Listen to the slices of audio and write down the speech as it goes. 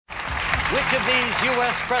Which of these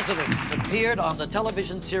U.S. presidents appeared on the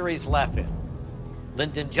television series Laugh-In?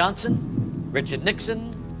 Lyndon Johnson, Richard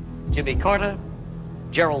Nixon, Jimmy Carter,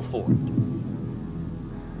 Gerald Ford.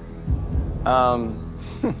 I'd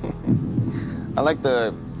like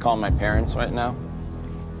to call my parents right now.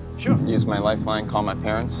 Sure. Use my lifeline, call my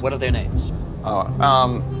parents. What are their names?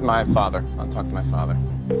 My father. I'll talk to my father.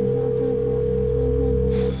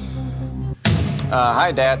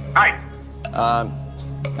 Hi, Dad. Hi.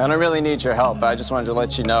 I don't really need your help. I just wanted to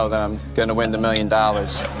let you know that I'm going to win the $1 million.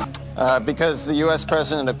 Because the U.S.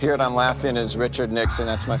 president appeared on Laugh-In as Richard Nixon,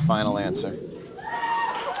 that's my final answer.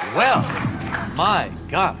 Well, my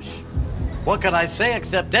gosh. What can I say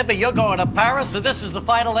except, Debbie, you're going to Paris, and this is the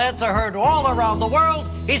final answer heard all around the world.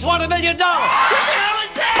 He's won $1 million. What the hell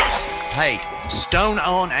is that? Hey, Stone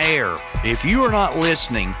on Air. If you are not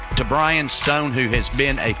listening to Brian Stone, who has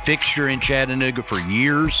been a fixture in Chattanooga for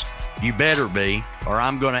years, you better be, or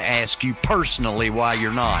I'm going to ask you personally why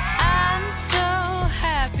you're not. I'm so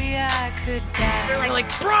happy I could die. They're like,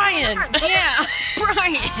 Brian! Yeah,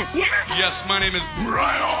 Brian! Yes, my name is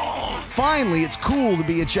Brian. Finally, it's cool to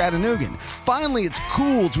be a Chattanoogan. Finally, it's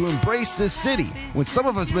cool to embrace this city. When some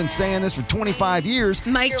of us have been saying this for 25 years.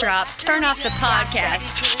 Mic drop. Turn off the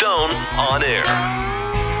podcast. Stone on Air.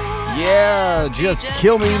 Yeah, just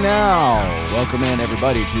kill me now. Welcome in,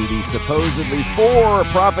 everybody, to the supposedly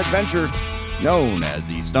for-profit venture known as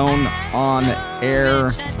the Stone on Air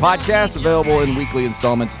podcast, available in weekly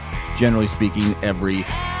installments, generally speaking, every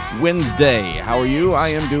Wednesday. How are you? I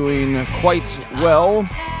am doing quite well.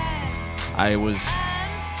 I was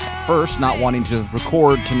first not wanting to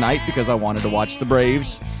record tonight because I wanted to watch the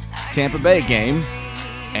Braves Tampa Bay game.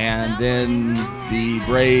 And then the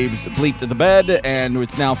Braves bleeped the bed, and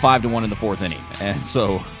it's now 5-1 in the fourth inning. And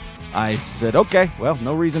so I said, okay, well,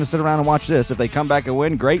 no reason to sit around and watch this. If they come back and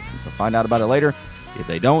win, great. We'll find out about it later. If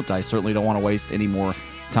they don't, I certainly don't want to waste any more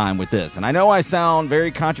time with this. And I know I sound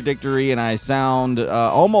very contradictory, and I sound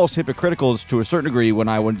almost hypocritical to a certain degree when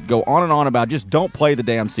I would go on and on about just don't play the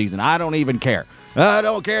damn season. I don't even care. I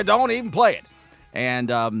don't care. Don't even play it.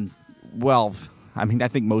 And, well, I mean, I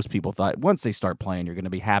think most people thought once they start playing, you're going to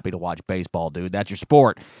be happy to watch baseball, dude. That's your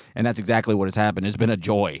sport. And that's exactly what has happened. It's been a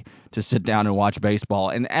joy to sit down and watch baseball.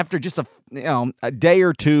 And after just a day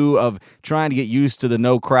or two of trying to get used to the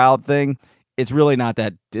no crowd thing, it's really not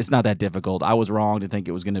that difficult. I was wrong to think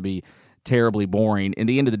it was going to be terribly boring. In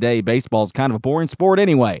the end of the day, baseball is kind of a boring sport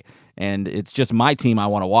anyway. And it's just my team I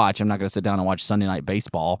want to watch. I'm not going to sit down and watch Sunday Night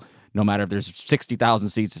Baseball, no matter if there's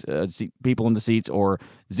 60,000 people in the seats or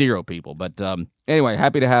 0 people. But anyway,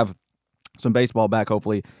 happy to have some baseball back.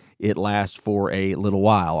 Hopefully it lasts for a little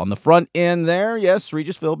while. On the front end there, yes,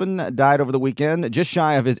 Regis Philbin died over the weekend, just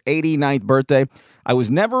shy of his 89th birthday. I was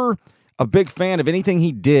never a big fan of anything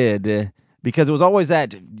he did because it was always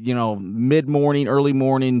that, mid-morning, early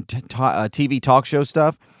morning TV talk show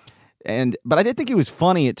stuff. But I did think he was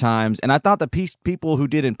funny at times, and I thought the people who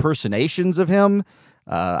did impersonations of him,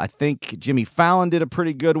 I think Jimmy Fallon did a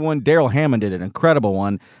pretty good one. Daryl Hammond did an incredible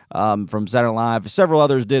one from Saturday Night Live. Several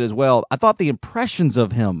others did as well. I thought the impressions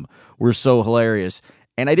of him were so hilarious,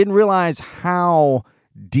 and I didn't realize how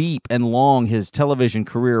deep and long his television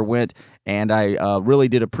career went, and I really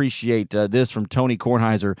did appreciate this from Tony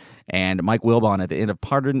Kornheiser and Mike Wilbon at the end of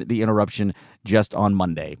Pardon the Interruption just on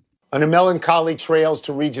Monday. On a melancholy trails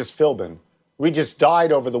to Regis Philbin. Regis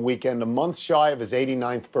died over the weekend, a month shy of his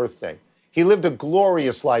 89th birthday. He lived a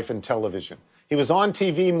glorious life in television. He was on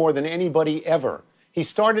TV more than anybody ever. He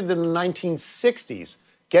started in the 1960s,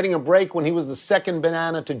 getting a break when he was the second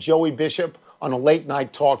banana to Joey Bishop on a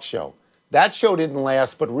late-night talk show. That show didn't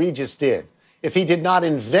last, but Regis did. If he did not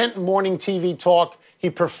invent morning TV talk, he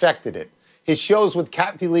perfected it. His shows with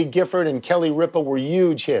Kathie Lee Gifford and Kelly Ripa were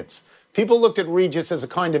huge hits. People looked at Regis as a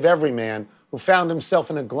kind of everyman who found himself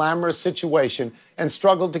in a glamorous situation and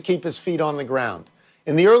struggled to keep his feet on the ground.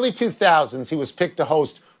 In the early 2000s, he was picked to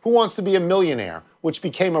host Who Wants to Be a Millionaire, which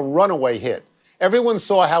became a runaway hit. Everyone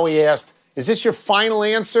saw how he asked, "Is this your final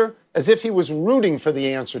answer?" as if he was rooting for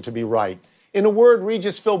the answer to be right. In a word,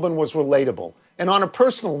 Regis Philbin was relatable. And on a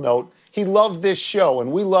personal note, he loved this show,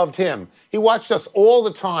 and we loved him. He watched us all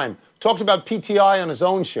the time, talked about PTI on his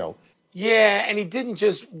own show. Yeah, and he didn't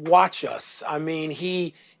just watch us. I mean,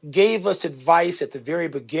 he gave us advice at the very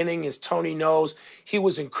beginning, as Tony knows. He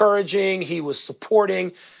was encouraging, he was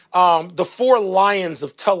supporting. The 4 lions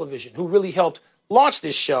of television who really helped launch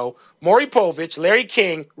this show: Maury Povich, Larry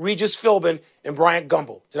King, Regis Philbin, and Bryant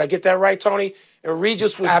Gumbel. Did I get that right, Tony? And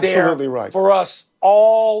Regis was Absolutely there right. for us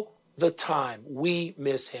all the time. We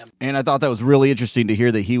miss him. And I thought that was really interesting to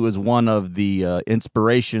hear that he was one of the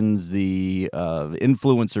inspirations, the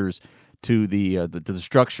influencers to the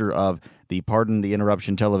structure of the Pardon the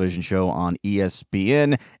Interruption television show on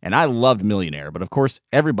ESPN, and I loved Millionaire. But of course,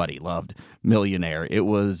 everybody loved Millionaire. It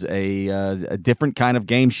was a different kind of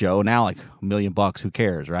game show. Now, like $1 million, who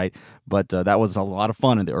cares, right? But that was a lot of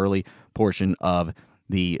fun in the early portion of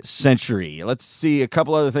the century. Let's see a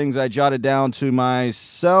couple other things I jotted down to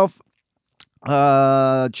myself.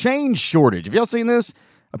 Change shortage. Have y'all seen this?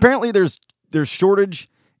 Apparently, there's shortage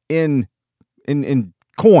in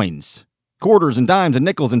coins, quarters and dimes and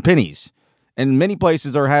nickels and pennies, and many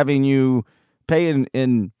places are having you pay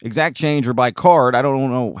in exact change or by card. I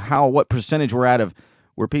don't know what percentage we're at of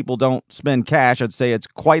where people don't spend cash. I'd say it's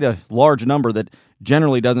quite a large number that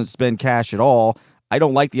generally doesn't spend cash at all. I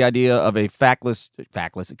don't like the idea of a cashless,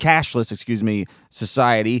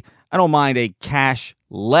 society. I don't mind a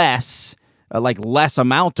cashless, less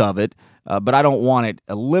amount of it, but I don't want it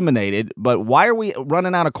eliminated. But why are we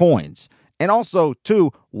running out of coins? And also,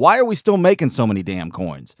 too, why are we still making so many damn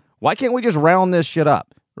coins? Why can't we just round this shit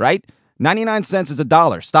up, right? 99 cents is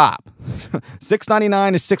 $1. Stop.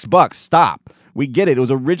 $6.99 is $6. Stop. We get it. It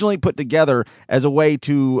was originally put together as a way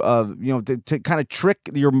to kind of trick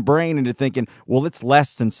your brain into thinking, well, it's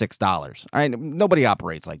less than $6. All right, nobody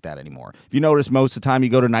operates like that anymore. If you notice, most of the time you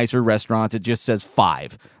go to nicer restaurants, it just says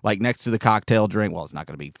 $5, like next to the cocktail drink. Well, it's not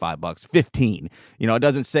going to be $5, $15. It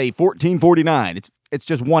doesn't say $14.49. It's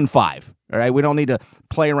just $1.5. All right, we don't need to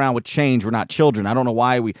play around with change. We're not children. I don't know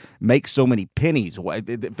why we make so many pennies.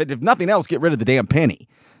 If nothing else, get rid of the damn penny.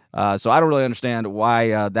 So I don't really understand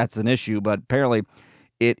why that's an issue, but apparently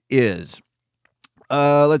it is.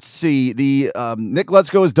 Let's see. The Nick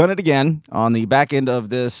Lutzko has done it again on the back end of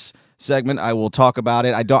this segment. I will talk about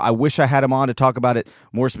it. I wish I had him on to talk about it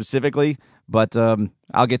more specifically, but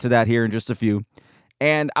I'll get to that here in just a few.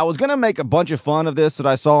 And I was going to make a bunch of fun of this that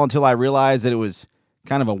I saw until I realized that it was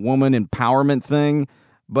kind of a woman empowerment thing,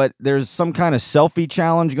 but there's some kind of selfie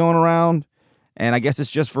challenge going around. And I guess it's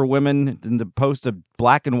just for women to post a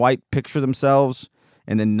black and white picture themselves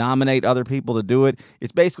and then nominate other people to do it.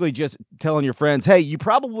 It's basically just telling your friends, hey, you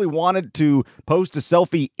probably wanted to post a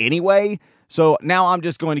selfie anyway, so now I'm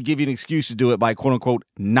just going to give you an excuse to do it by quote-unquote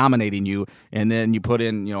nominating you, and then you put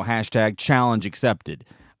in, hashtag challenge accepted.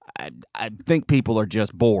 I think people are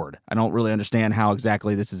just bored. I don't really understand how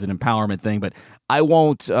exactly this is an empowerment thing, but I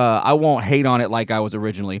won't hate on it like I was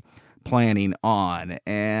originally planning on.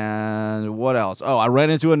 And what else? Oh, I ran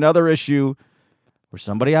into another issue where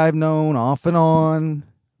somebody I've known off and on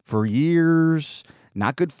for years,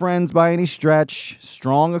 not good friends by any stretch,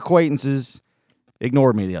 strong acquaintances,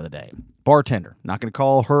 ignored me the other day. Bartender. Not going to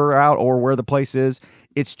call her out or where the place is.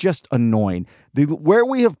 It's just annoying. Where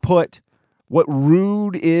we have put what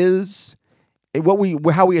rude is,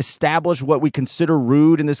 how we establish what we consider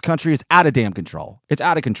rude in this country is out of damn control. It's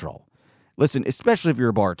out of control. Listen, especially if you're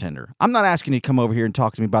a bartender, I'm not asking you to come over here and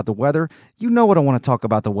talk to me about the weather. You know what I want to talk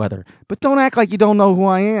about the weather, but don't act like you don't know who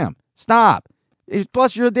I am. Stop.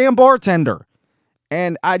 Plus, you're a damn bartender.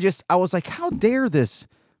 And I was like, how dare this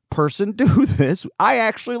person do this? I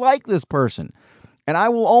actually like this person. And I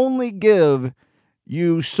will only give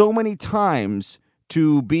you so many times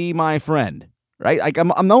to be my friend, right? Like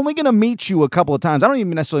I'm only going to meet you a couple of times. I don't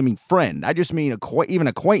even necessarily mean friend. I just mean even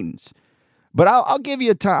acquaintance. But I'll give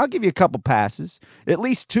you a time. I'll give you a couple passes, at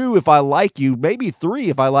least 2 if I like you, maybe 3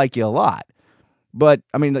 if I like you a lot. But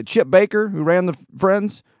I mean, the Chip Baker who ran the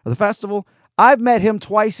Friends of the festival, I've met him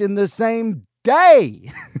twice in the same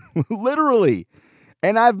day, literally,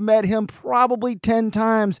 and I've met him probably 10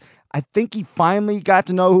 times. I think he finally got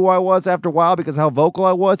to know who I was after a while because of how vocal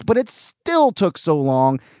I was, but it still took so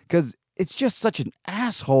long because it's just such an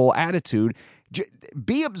asshole attitude.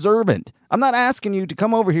 Be observant. I'm not asking you to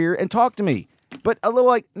come over here and talk to me, but a little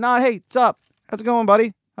like, nah, hey, what's up? How's it going,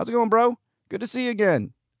 buddy? How's it going, bro? Good to see you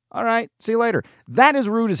again. All right, see you later. That is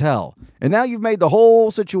rude as hell. And now you've made the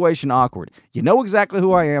whole situation awkward. You know exactly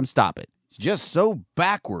who I am. Stop it. It's just so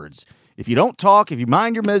backwards. If you don't talk, if you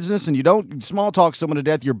mind your business and you don't small talk someone to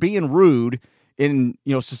death, you're being rude in,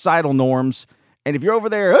 societal norms. And if you're over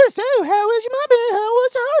there, oh, so how was your mother? How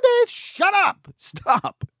was holidays? Shut up.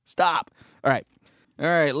 Stop. All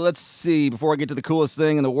right, let's see. Before I get to the coolest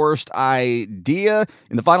thing and the worst idea,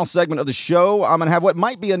 in the final segment of the show, I'm going to have what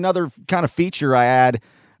might be another kind of feature I add.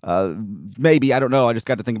 Maybe, I don't know. I just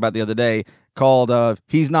got to think about it the other day, called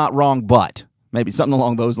He's Not Wrong, But. Maybe something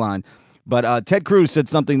along those lines. But Ted Cruz said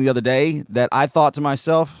something the other day that I thought to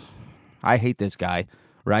myself, I hate this guy,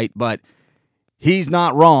 right? But he's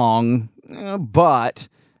not wrong, but...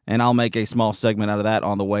 And I'll make a small segment out of that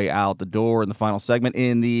on the way out the door in the final segment.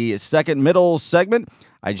 In the second middle segment,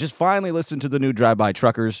 I just finally listened to the new Drive-By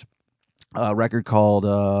Truckers record called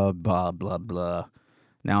blah, blah, blah.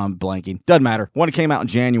 Now I'm blanking. Doesn't matter. One came out in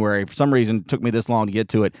January. For some reason, it took me this long to get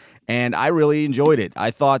to it, and I really enjoyed it.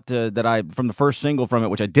 I thought from the first single from it,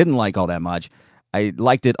 which I didn't like all that much, I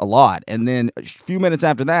liked it a lot. And then a few minutes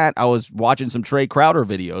after that, I was watching some Trey Crowder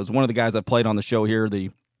videos. One of the guys I played on the show here,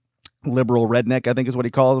 the liberal redneck, I think is what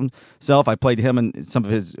he calls himself. I played him and some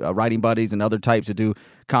of his writing buddies and other types that do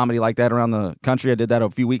comedy like that around the country. I did that a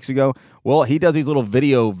few weeks ago. Well, he does these little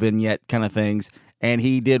video vignette kind of things, and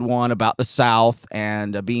he did one about the South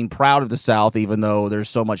and being proud of the South, even though there's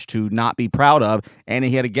so much to not be proud of. And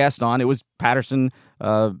he had a guest on. It was Patterson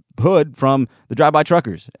Hood from the Drive-By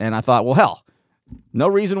Truckers. And I thought, well, hell, no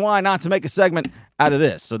reason why not to make a segment out of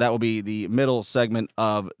this. So that will be the middle segment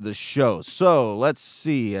of the show. So let's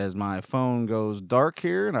see, as my phone goes dark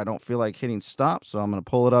here and I don't feel like hitting stop, so I'm going to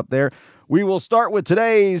pull it up there. We will start with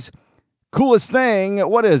today's coolest thing.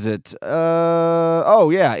 What is it?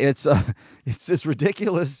 It's this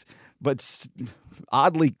ridiculous but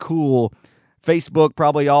oddly cool Facebook,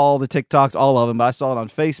 probably all the TikToks, all of them, but I saw it on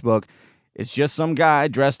Facebook. It's just some guy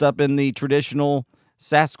dressed up in the traditional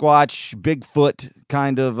Sasquatch, Bigfoot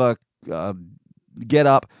kind of get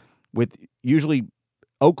up with usually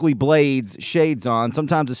Oakley blades, shades on,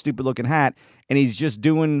 sometimes a stupid looking hat, and he's just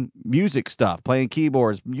doing music stuff, playing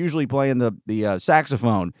keyboards, usually playing the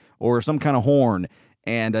saxophone or some kind of horn,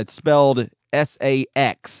 and it's spelled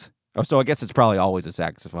S-A-X. Oh, so I guess it's probably always a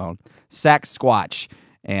saxophone. Sasquatch.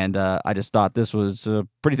 And I just thought this was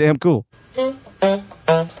pretty damn cool.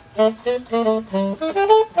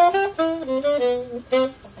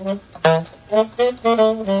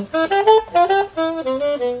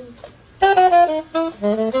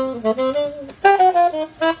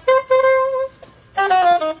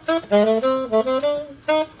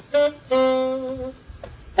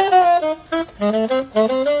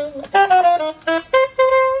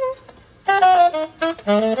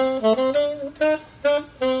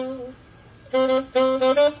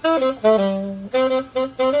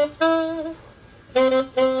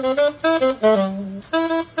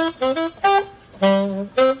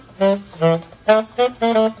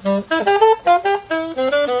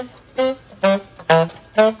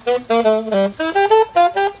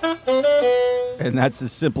 And that's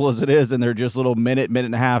as simple as it is, and they're just little minute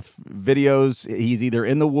and a half videos. He's either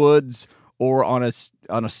in the woods or on a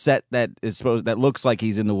set that looks like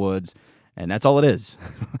he's in the woods, and that's all it is.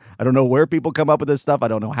 I don't know where people come up with this stuff. I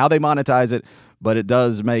don't know how they monetize it, but it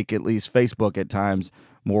does make at least Facebook at times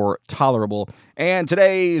more tolerable. And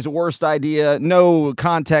today's worst idea, no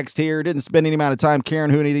context here. Didn't spend any amount of time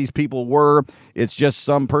caring who any of these people were. It's just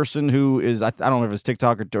some person who is, I don't know if it's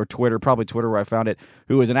TikTok or Twitter, probably Twitter where I found it,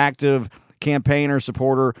 who is an active campaigner,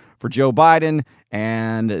 supporter for Joe Biden.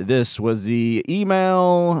 And this was the the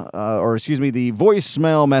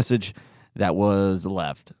voicemail message that was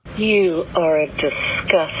left. You are a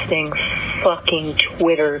disgusting fucking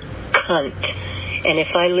Twitter cunt. And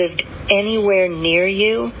if I lived anywhere near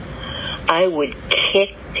you, I would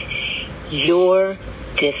kick your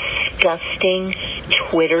disgusting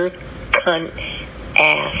Twitter cunt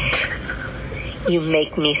ass. You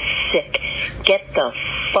make me sick. Get the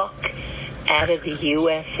fuck out of the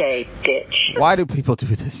USA, bitch. Why do people do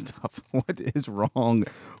this stuff? What is wrong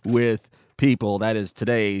with people? That is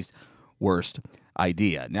today's worst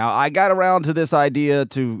idea. Now, I got around to this idea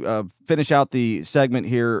to finish out the segment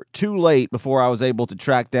here too late before I was able to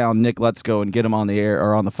track down Nick Letsko and get him on the air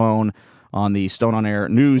or on the phone on the Stone on Air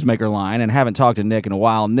Newsmaker line, and haven't talked to Nick in a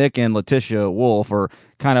while. Nick and Letitia Wolf are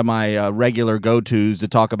kind of my regular go-tos to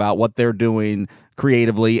talk about what they're doing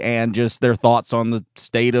creatively and just their thoughts on the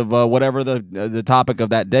state of whatever the topic of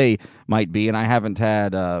that day might be. And I haven't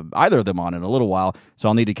had either of them on in a little while, so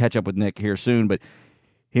I'll need to catch up with Nick here soon. But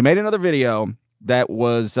he made another video that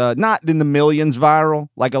was not in the millions viral,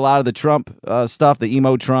 like a lot of the Trump stuff, the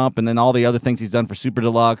emo Trump, and then all the other things he's done for Super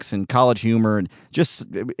Deluxe and College Humor, and just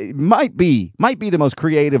it might be the most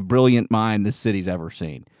creative, brilliant mind this city's ever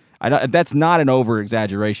seen. That's not an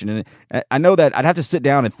over-exaggeration, and I know that I'd have to sit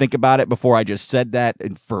down and think about it before I just said that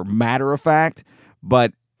for matter of fact,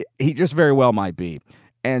 but he just very well might be.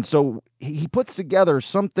 And so he puts together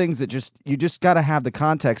some things that you just got to have the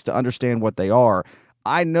context to understand what they are.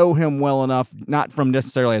 I know him well enough, not from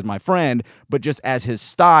necessarily as my friend, but just as his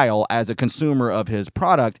style, as a consumer of his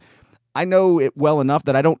product. I know it well enough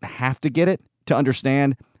that I don't have to get it to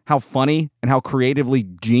understand how funny and how creatively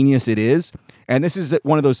genius it is. And this is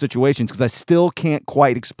one of those situations because I still can't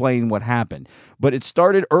quite explain what happened. But it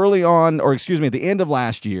started early on, at the end of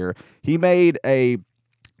last year. He made a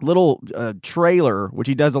little trailer, which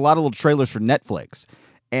he does a lot of little trailers for Netflix.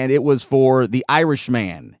 And it was for The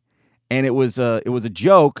Irishman. And it was a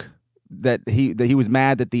joke that he was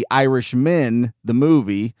mad that The Irishman, the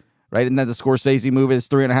movie, right? Isn't that the Scorsese movie that's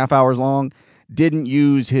 3.5 hours long? Didn't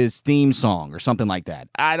use his theme song or something like that.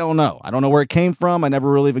 I don't know. I don't know where it came from. I never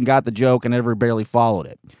really even got the joke and never barely followed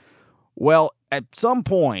it. Well, at some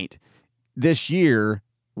point this year,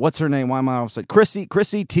 what's her name? Why am I always like Chrissy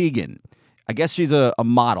Teigen? I guess she's a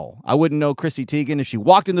model. I wouldn't know Chrissy Teigen if she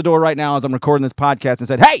walked in the door right now as I'm recording this podcast and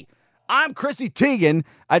said, "Hey, I'm Chrissy Teigen."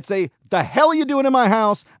 I'd say, "The hell are you doing in my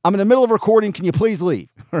house? I'm in the middle of recording. Can you please leave?"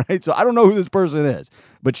 All right. So I don't know who this person is,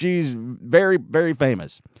 but she's very, very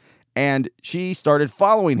famous. And she started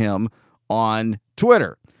following him on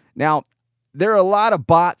Twitter. Now, there are a lot of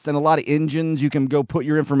bots and a lot of engines you can go put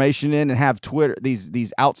your information in and have Twitter,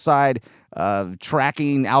 these outside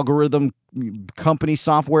tracking algorithm company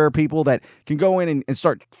software people that can go in and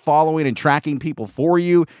start following and tracking people for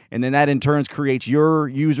you. And then that in turn creates your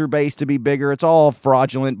user base to be bigger. It's all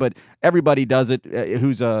fraudulent, but everybody does it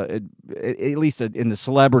who's at least in the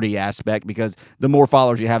celebrity aspect, because the more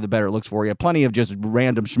followers you have, the better it looks for you. Plenty of just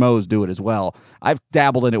random schmoes do it as well. I've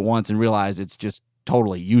dabbled in it once and realized it's just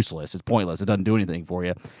totally useless. It's pointless. It doesn't do anything for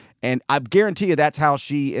you. And I guarantee you that's how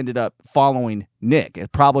she ended up following Nick.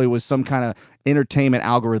 It probably was some kind of entertainment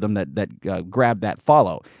algorithm that grabbed that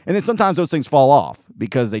follow. And then sometimes those things fall off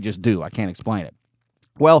because they just do. I can't explain it.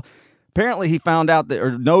 Well, apparently he found out that,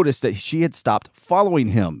 or noticed that she had stopped following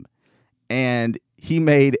him. And he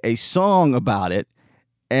made a song about it.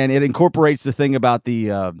 And it incorporates the thing about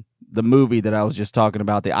the movie that I was just talking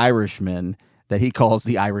about, The Irishman, that he calls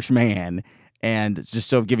The Irishman. And it's just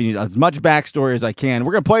so giving you as much backstory as I can.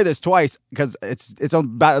 We're going to play this twice because it's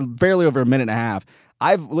about barely over a minute and a half.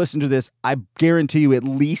 I've listened to this, I guarantee you, at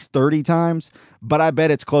least 30 times, but I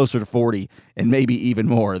bet it's closer to 40 and maybe even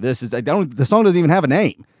more. The song doesn't even have a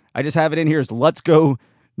name. I just have it in here as Let's Go,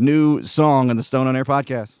 new song on the Stone on Air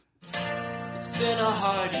podcast. It's been a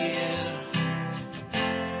hard year.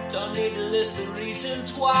 Don't need to list the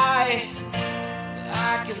reasons why. But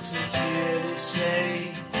I can sincerely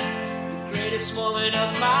say the greatest moment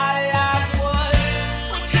of my life was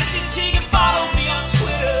when Chrissy Teigen followed me on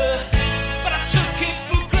Twitter. But I took it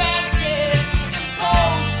for granted and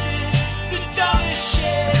posted the dumbest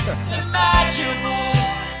shit imaginable.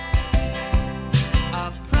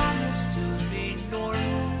 I promise to be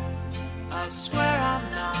normal. I swear I'm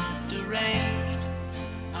not deranged.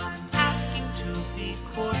 I'm asking to be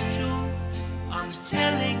cordial. I'm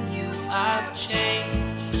telling you I've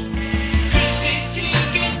changed. Chrissy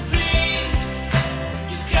Teigen, please.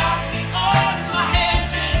 You got me on my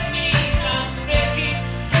hands and knees. I'm begging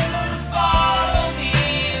you to follow me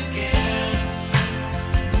again.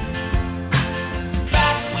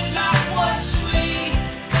 Back when life was sweet.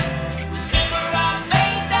 Remember I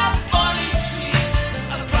made that funny tweet.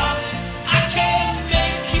 I promise I can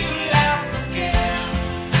make you laugh again.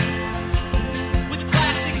 With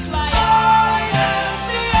classics like I am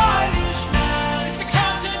the Irishman, the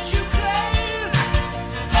content you crave.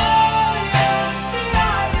 I am the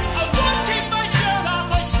Irishman. I won't take my shirt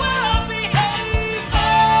off, I swear I'll behave. I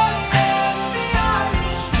am the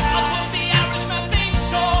Irishman. I'll post the Irishman theme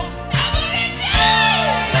song now that it's I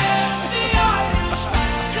am the Irishman.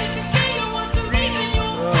 Chrissy Teigen was the reason you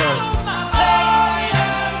follow my page. I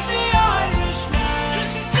am the Irishman.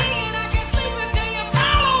 Chrissy Teigen, I can't sleep until you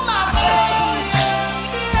follow my page. I am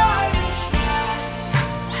the Irishman.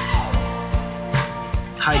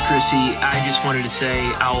 Hi, Chrissy. I just wanted to say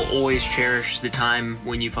I'll always cherish the time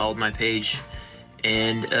when you followed my page.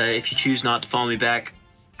 And if you choose not to follow me back,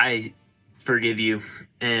 I forgive you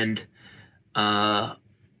and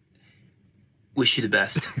wish you the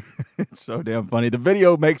best. It's so damn funny. The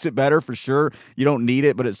video makes it better for sure. You don't need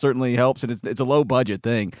it, but it certainly helps. And it's a low budget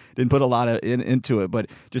thing. Didn't put a lot of into it,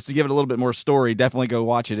 but just to give it a little bit more story, definitely go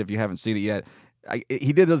watch it if you haven't seen it yet.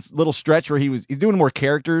 He did this little stretch where he's doing more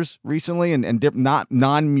characters recently and not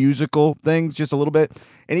non-musical things, just a little bit.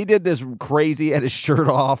 And he did this crazy, had his shirt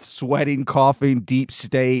off, sweating, coughing, deep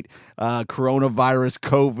state, coronavirus,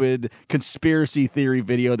 COVID, conspiracy theory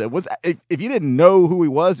video that was, if you didn't know who he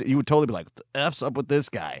was, you would totally be like, what the F's up with this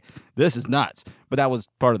guy? This is nuts. But that was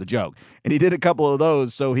part of the joke. And he did a couple of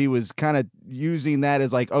those, so he was kind of using that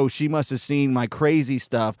as like, oh, she must have seen my crazy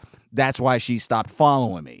stuff. That's why she stopped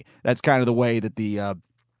following me. That's kind of the way that the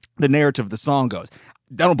narrative of the song goes.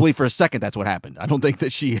 I don't believe for a second that's what happened. I don't think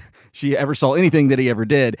that she ever saw anything that he ever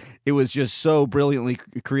did. It was just so brilliantly,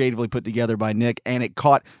 creatively put together by Nick, and it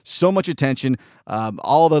caught so much attention.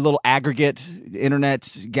 All the little aggregate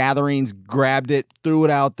internet gatherings grabbed it, threw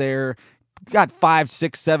it out there, got 5,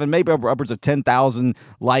 6, 7, maybe upwards of 10,000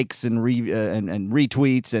 likes and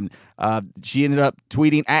retweets. And she ended up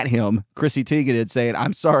tweeting at him, Chrissy Teigen did, saying,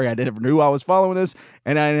 "I'm sorry, I never knew I was following this,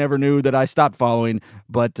 and I never knew that I stopped following,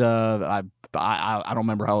 but I don't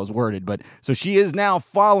remember how it was worded." But so she is now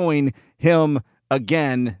following him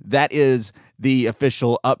again. That is the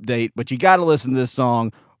official update. But you got to listen to this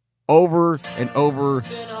song over and over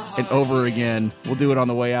and over again. We'll do it on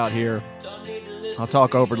the way out here. I'll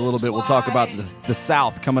talk over it a little bit. We'll talk about the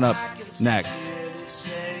South coming up next.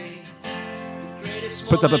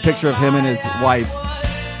 Puts up a picture of him and his wife.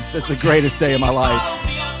 It says, "The greatest day of my life."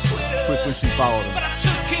 Was when she followed him.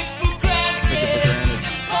 Took it for granted.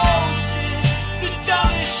 The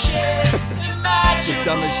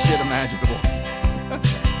dumbest shit imaginable. I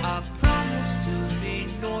promise to be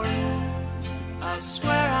normal. I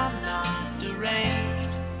swear I'm not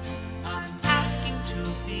deranged. I'm asking to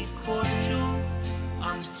be cordial.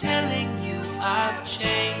 I'm telling you I've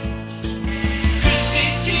changed. Chrissy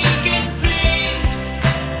Teigen, please.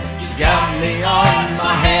 You got me on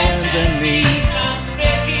my hands and knees. I'm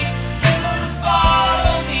begging you to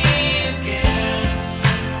follow me again.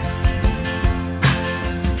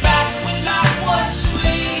 Back when life was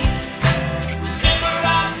sweet. Remember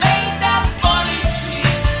I made that funny tweet.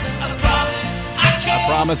 I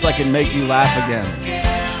promise I can make you laugh again.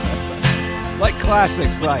 Like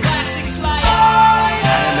classics like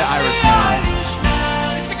And the Irishman.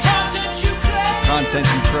 The content you crave. Content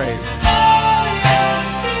you crave.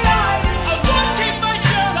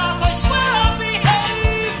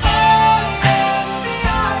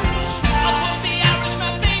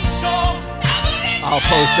 I'll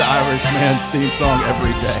post the Irishman theme song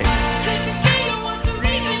every day.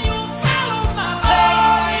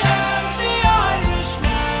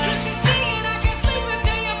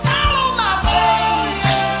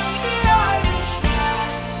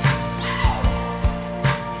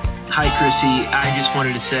 Hi, Chrissy. I just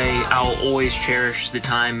wanted to say I'll always cherish the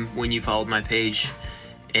time when you followed my page.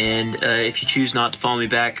 And if you choose not to follow me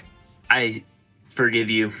back, I forgive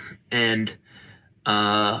you. And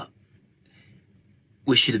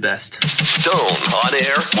wish you the best. Stone on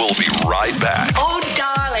Air will be right back. Oh,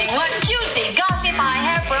 darling, what juicy gossip I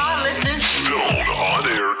have for our listeners.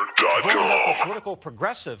 StoneOnAir.com. A political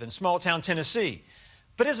progressive in small-town Tennessee.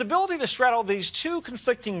 But his ability to straddle these two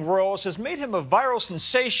conflicting roles has made him a viral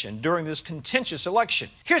sensation during this contentious election.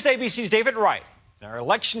 Here's ABC's David Wright, our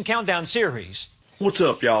election countdown series. What's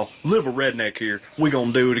up, y'all? Liberal Redneck here. We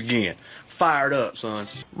gonna do it again. Fired up, son.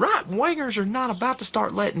 Right-wingers are not about to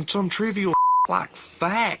start letting some trivial like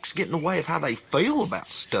facts get in the way of how they feel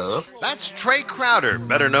about stuff. That's Trey Crowder,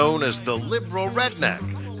 better known as the Liberal Redneck,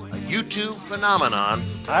 a YouTube phenomenon.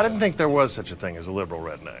 I didn't think there was such a thing as a liberal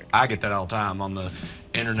redneck. I get that all the time on the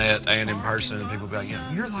internet and in person, and people be like,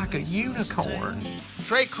 yeah, you're like a unicorn.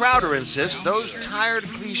 Trey Crowder insists those tired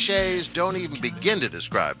cliches don't even begin to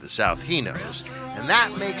describe the South he knows, and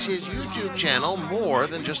that makes his YouTube channel more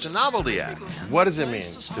than just a novelty act. What does it mean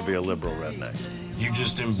to be a liberal redneck? You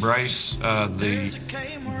just embrace the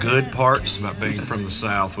good parts about being from the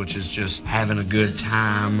South, which is just having a good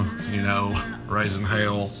time, you know, raising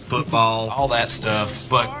hell, football, all that stuff,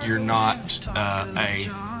 but you're not a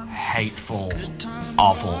hateful,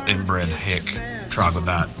 awful, inbred hick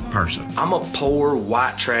troglodyte person. I'm a poor,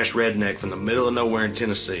 white trash redneck from the middle of nowhere in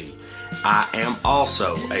Tennessee. I am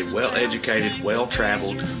also a well-educated,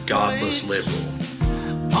 well-traveled, godless liberal.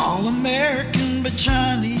 All American but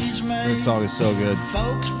Chinese made. This song is so good.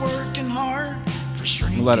 Folks working hard for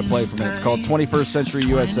We'll let it play for a minute. It's called 21st Century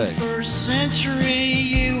USA. 21st Century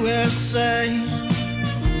USA.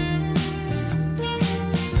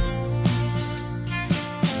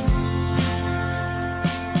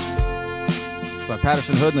 By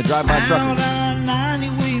Patterson Hood and the Drive-By Out Truckers. on 90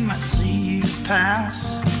 we might see you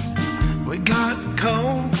pass. We got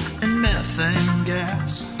coal and methane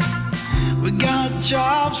gas. We got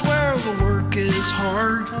jobs where the work is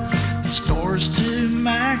hard. Stores to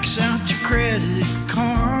max out your credit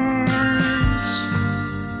cards.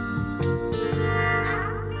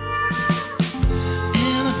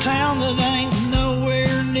 In a town that ain't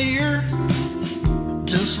nowhere near.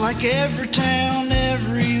 Just like every town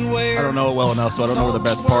everywhere. I don't know it well enough, so I don't know where the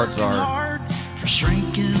best parts are. For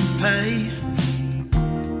shrinking pay.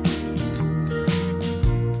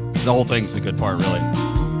 The whole thing's the good part, really.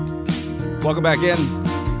 Welcome back in.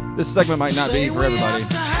 This segment might not be for everybody.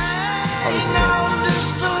 Hang on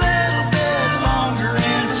just a little bit longer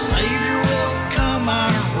and the Savior will come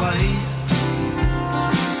our way.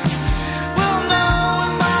 We'll know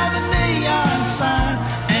him by the neon sign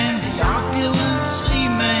and the opulence he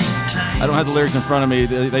maintains. I don't have the lyrics in front of me.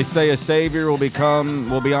 They say a savior will be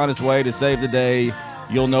on his way to save the day.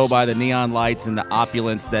 You'll know by the neon lights and the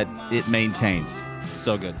opulence that it maintains.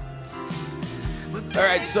 So good. All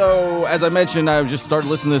right, so as I mentioned, I just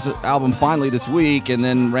started listening to this album finally this week and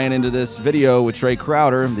then ran into this video with Trey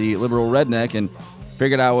Crowder, the liberal redneck, and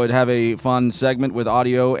figured I would have a fun segment with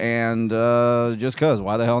audio and just because.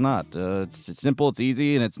 Why the hell not? It's simple, it's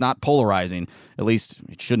easy, and it's not polarizing. At least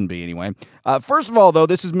it shouldn't be anyway. First of all, though,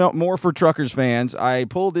 this is more for Truckers fans. I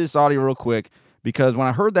pulled this audio real quick because when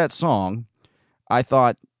I heard that song, I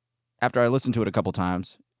thought, after I listened to it a couple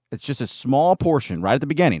times, it's just a small portion right at the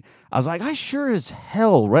beginning. I was like, I sure as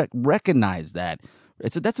hell recognize that.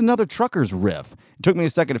 That's another Truckers riff. It took me a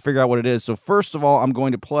second to figure out what it is. So first of all, I'm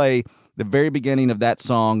going to play the very beginning of that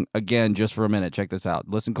song again just for a minute. Check this out.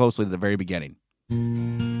 Listen closely to the very beginning.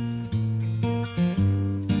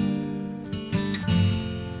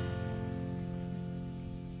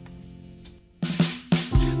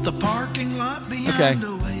 The parking lot beyond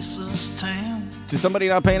Oasis Town. To somebody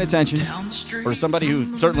not paying attention, or somebody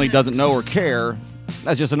who certainly doesn't know or care,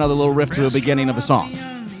 that's just another little riff to the beginning of a song.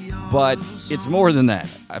 But it's more than that.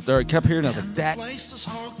 After I kept hearing it, I was like, that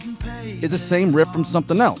is the same riff from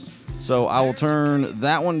something else. So I will turn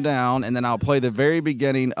that one down, and then I'll play the very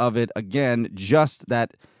beginning of it again, just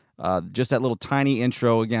that little tiny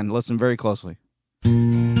intro again. Listen very closely.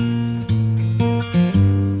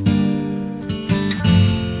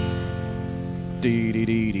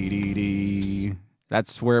 Dee-dee-dee-dee-dee-dee.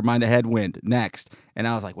 That's where my head went next. And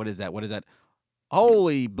I was like, what is that? What is that?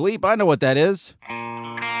 Holy bleep, I know what that is.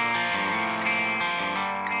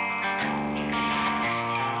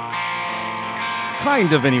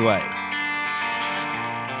 Kind of, anyway.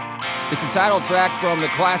 It's the title track from the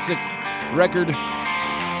classic record,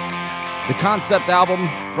 the concept album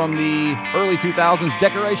from the early 2000s,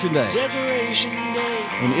 Decoration Day. Decoration Day.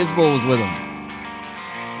 When Isbell was with him.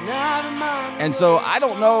 And so I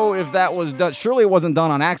don't know if that was done. Surely it wasn't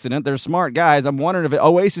done on accident. They're smart guys. I'm wondering if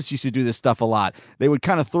Oasis used to do this stuff a lot. They would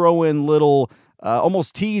kind of throw in little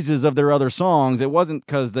almost teases of their other songs. It wasn't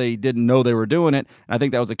because they didn't know they were doing it. And I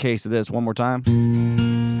think that was a case of this. One more time.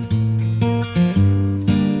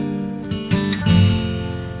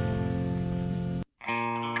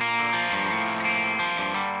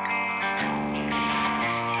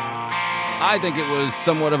 I think it was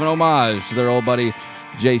somewhat of an homage to their old buddy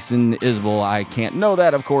Jason Isbell. I can't know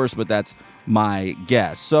that, of course, but that's my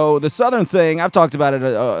guess. So the Southern thing, I've talked about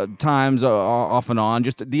it times off and on,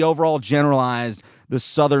 just the overall generalized, the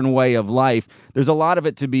Southern way of life. There's a lot of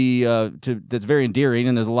it that's very endearing,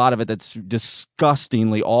 and there's a lot of it that's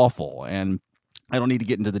disgustingly awful. And I don't need to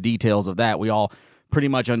get into the details of that. We all pretty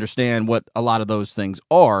much understand what a lot of those things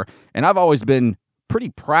are. And I've always been pretty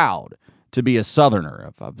proud to be a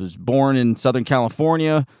Southerner. I was born in Southern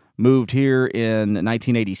California, moved here in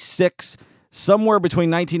 1986. Somewhere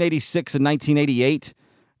between 1986 and 1988,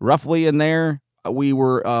 roughly in there, we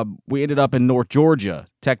ended up in North Georgia,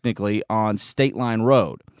 technically, on State Line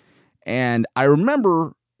Road. And I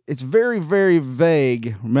remember, it's very, very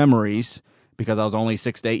vague memories, because I was only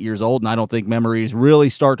 6 to 8 years old, and I don't think memories really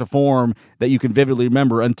start to form that you can vividly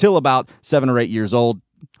remember until about 7 or 8 years old.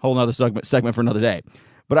 Whole nother segment for another day.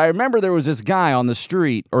 But I remember there was this guy on the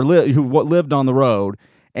street, or who lived on the road,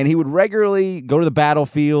 and he would regularly go to the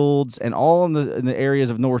battlefields and all in the areas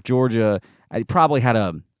of North Georgia. He probably had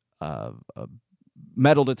a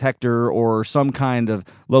metal detector or some kind of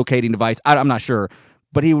locating device. I'm not sure.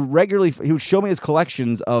 But he would show me his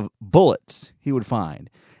collections of bullets he would find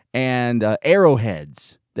and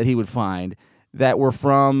arrowheads that he would find that were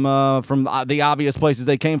from the obvious places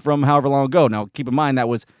they came from however long ago. Now, keep in mind, that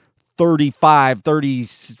was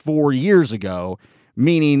 34 years ago,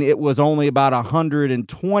 meaning it was only about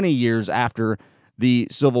 120 years after the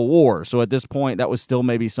Civil War. So at this point, that was still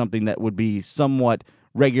maybe something that would be somewhat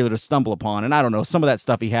regular to stumble upon. And I don't know, some of that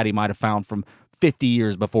stuff he might have found from 50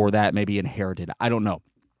 years before that, maybe inherited. I don't know.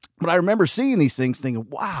 But I remember seeing these things thinking,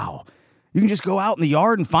 wow, you can just go out in the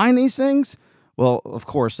yard and find these things? Well, of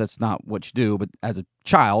course, that's not what you do. But as a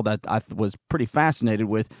child, I was pretty fascinated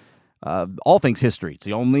with all things history. It's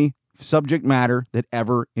the only subject matter that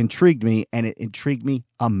ever intrigued me, and it intrigued me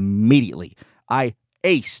immediately. I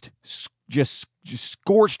aced, just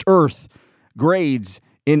scorched earth grades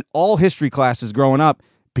in all history classes growing up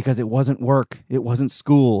because it wasn't work, it wasn't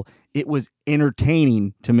school, it was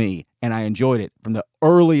entertaining to me, and I enjoyed it from the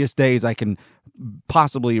earliest days I can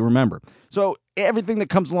possibly remember. So everything that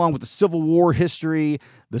comes along with the Civil War history,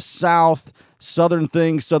 the South, Southern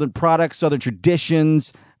things, Southern products, Southern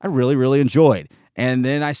traditions, I really, really enjoyed. And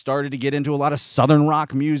then I started to get into a lot of Southern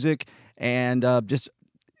rock music, and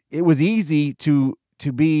it was easy to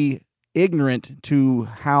be ignorant to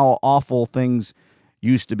how awful things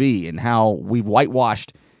used to be and how we've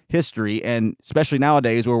whitewashed history. And especially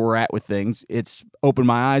nowadays where we're at with things, it's opened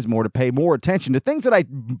my eyes more to pay more attention to things that I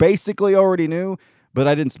basically already knew, but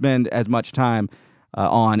I didn't spend as much time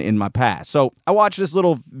on in my past. So I watched this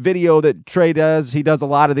little video that Trey does. He does a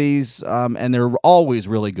lot of these, and they're always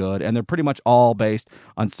really good, and they're pretty much all based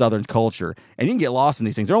on Southern culture. And you can get lost in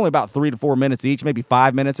these things. They're only about 3 to 4 minutes each, maybe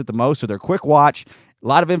 5 minutes at the most, so they're quick watch, a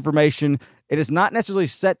lot of information. It is not necessarily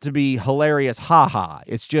set to be hilarious, ha-ha.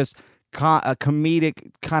 It's just a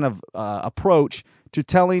comedic kind of approach to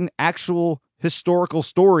telling actual historical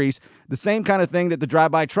stories, the same kind of thing that the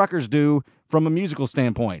drive-by truckers do from a musical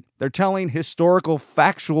standpoint. They're telling historical,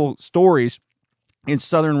 factual stories in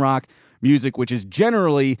Southern rock music, which is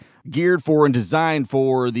generally geared for and designed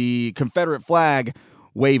for the Confederate flag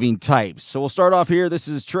waving types. So we'll start off here. This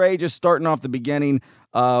is Trey just starting off the beginning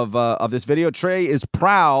of this video. Trey is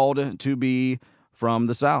proud to be from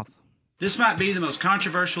the South. This might be the most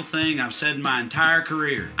controversial thing I've said in my entire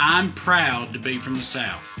career. I'm proud to be from the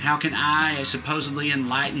South. How can I, a supposedly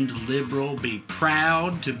enlightened liberal, be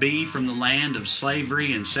proud to be from the land of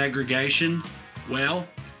slavery and segregation? Well,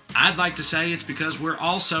 I'd like to say it's because we're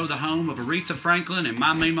also the home of Aretha Franklin and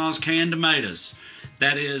my Meemaw's canned tomatoes.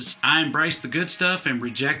 That is, I embrace the good stuff and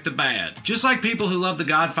reject the bad. Just like people who love the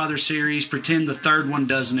Godfather series pretend the third one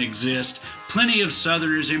doesn't exist, plenty of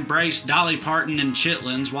Southerners embrace Dolly Parton and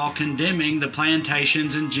chitlins while condemning the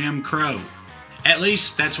plantations and Jim Crow. At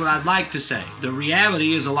least, that's what I'd like to say. The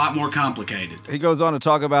reality is a lot more complicated. He goes on to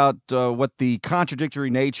talk about what the contradictory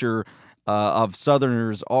nature of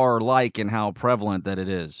Southerners are like and how prevalent that it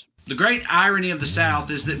is. The great irony of the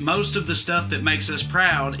South is that most of the stuff that makes us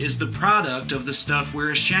proud is the product of the stuff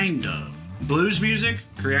we're ashamed of. Blues music,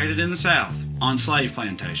 created in the South, on slave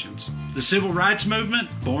plantations. The Civil Rights Movement,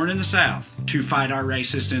 born in the South, to fight our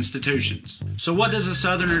racist institutions. So what does a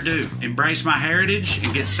Southerner do? Embrace my heritage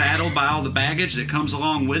and get saddled by all the baggage that comes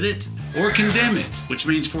along with it? Or condemn it, which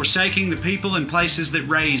means forsaking the people and places that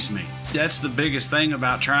raised me. That's the biggest thing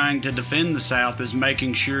about trying to defend the South, is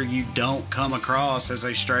making sure you don't come across as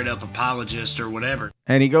a straight-up apologist or whatever.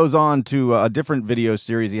 And he goes on to a different video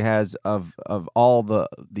series he has of all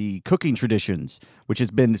the cooking traditions, which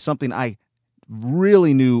has been something I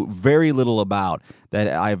really knew very little about, that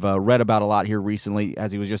I've read about a lot here recently,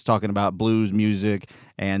 as he was just talking about blues music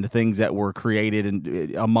and the things that were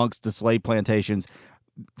created amongst the slave plantations.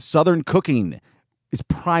 Southern cooking is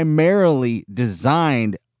primarily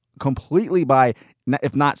designed completely by,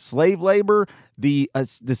 if not slave labor, the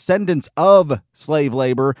descendants of slave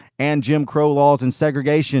labor and Jim Crow laws and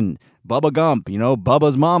segregation. Bubba Gump,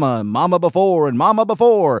 Bubba's mama and mama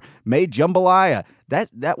before made jambalaya.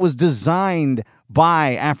 That was designed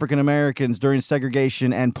by African Americans during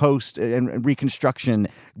segregation and post and Reconstruction.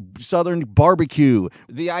 Southern barbecue,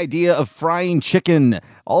 the idea of frying chicken,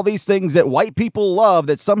 all these things that white people love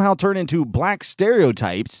that somehow turn into black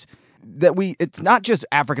stereotypes. It's not just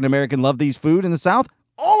African American love these food in the South.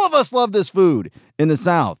 All of us love this food in the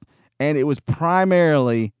South. And it was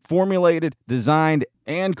primarily formulated, designed,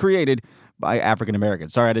 and created by African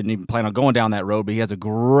Americans. Sorry, I didn't even plan on going down that road, but he has a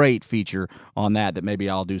great feature on that maybe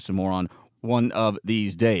I'll do some more on one of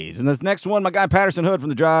these days. And this next one, my guy Patterson Hood from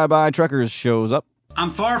the Drive-By Truckers shows up. I'm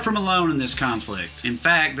far from alone in this conflict. In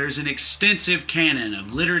fact, there's an extensive canon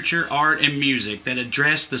of literature, art, and music that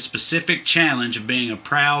address the specific challenge of being a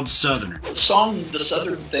proud Southerner. The song The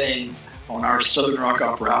Southern Thing on our Southern Rock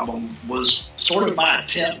Opera album was sort of my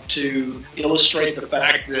attempt to illustrate the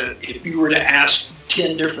fact that if you were to ask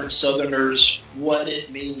 10 different Southerners what it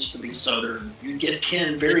means to be Southern, you'd get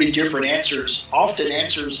 10 very different answers, often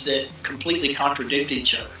answers that completely contradict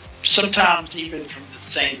each other, sometimes even from the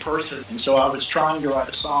same person. And so I was trying to write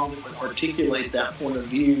a song that would articulate that point of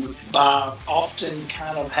view by often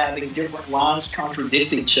kind of having different lines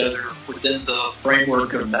contradict each other within the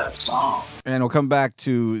framework of that song. And we'll come back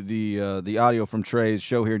to the audio from Trey's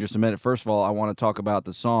show here in just a minute. First of all, I want to talk about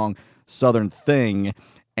the song Southern Thing.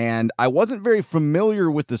 And I wasn't very familiar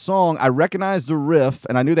with the song. I recognized the riff,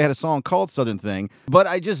 and I knew they had a song called Southern Thing, but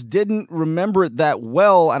I just didn't remember it that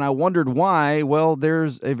well, and I wondered why. Well,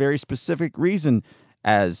 there's a very specific reason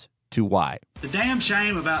as to why. The damn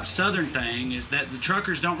shame about Southern Thing is that the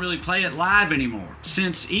truckers don't really play it live anymore,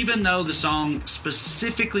 since even though the song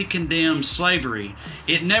specifically condemns slavery,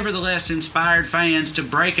 it nevertheless inspired fans to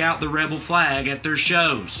break out the rebel flag at their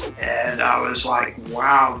shows. And I was like,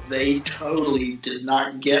 wow, they totally did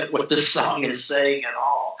not get what this song is saying at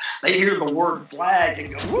all. They hear the word flag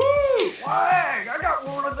and go, woo, flag, I got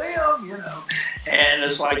one of them, And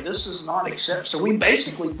it's like, this is not acceptable. So we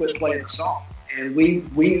basically quit playing the song. And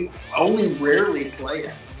we only rarely play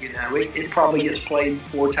it. You know, it probably gets played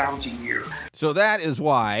 4 times a year. So that is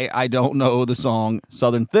why I don't know the song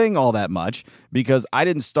Southern Thing all that much, because I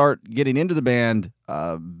didn't start getting into the band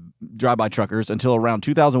Drive-By Truckers until around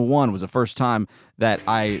 2001 was the first time that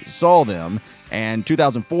I saw them, and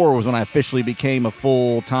 2004 was when I officially became a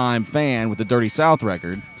full-time fan with the Dirty South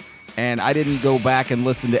record, and I didn't go back and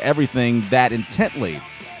listen to everything that intently,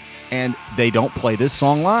 and they don't play this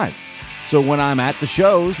song live. So when I'm at the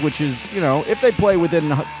shows, which is, you know, if they play within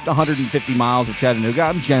 150 miles of Chattanooga,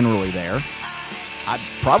 I'm generally there.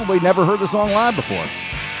 I've probably never heard the song live before.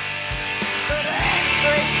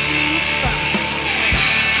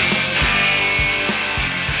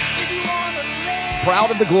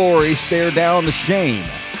 Proud of the glory, stare down the shame.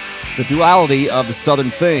 The duality of the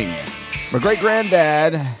Southern Thing. My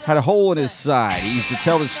great-granddad had a hole in his side. He used to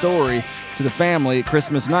tell the story to the family at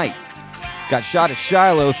Christmas night. Got shot at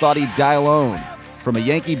Shiloh, thought he'd die alone from a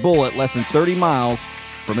Yankee bullet less than 30 miles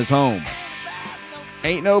from his home.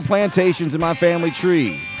 Ain't no plantations in my family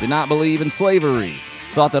tree. Did not believe in slavery.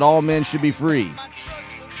 Thought that all men should be free.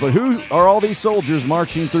 But who are all these soldiers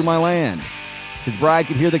marching through my land? His bride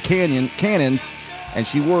could hear the cannons, and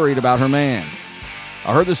she worried about her man.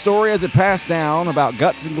 I heard the story as it passed down about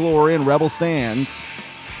guts and glory and rebel stands.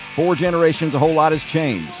 4 generations, a whole lot has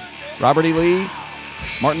changed. Robert E. Lee,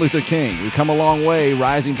 Martin Luther King, we've come a long way,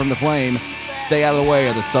 rising from the flame. Stay out of the way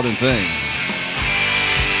of the Southern Thing.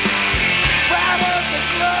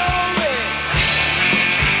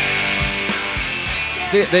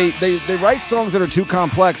 See, they write songs that are too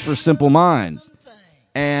complex for simple minds.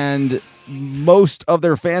 And most of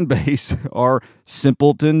their fan base are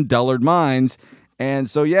simpleton, dullard minds. And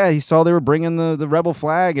so, yeah, he saw they were bringing the rebel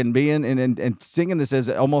flag and being and singing this as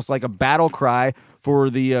almost like a battle cry for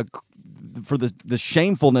the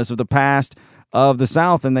shamefulness of the past of the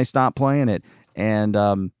South, and they stopped playing it.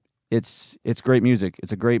 And it's great music.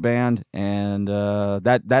 It's a great band, and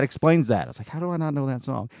that explains that. I was like, how do I not know that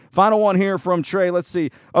song? Final one here from Trey. Let's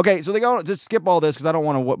see. Okay, so they go just skip all this because I don't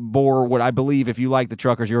want to bore what I believe. If you like the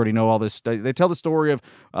Truckers, you already know all this. They tell the story of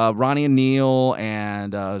Ronnie and Neil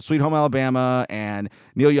and Sweet Home Alabama and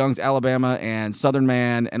Neil Young's Alabama and Southern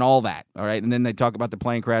Man and all that. All right, and then they talk about the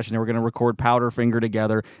plane crash and they were going to record Powderfinger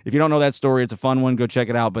together. If you don't know that story, it's a fun one. Go check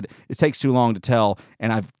it out. But it takes too long to tell,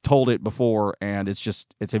 and I've told it before, and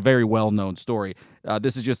it's a very well-known story.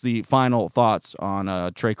 This is just the final thoughts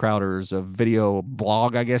on Trey Crowder's video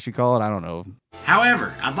blog, I guess you call it. I don't know.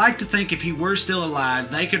 However, I'd like to think if he were still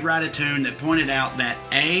alive, they could write a tune that pointed out that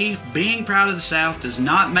A, being proud of the South does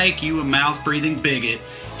not make you a mouth-breathing bigot,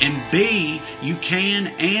 and B, you can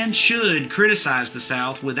and should criticize the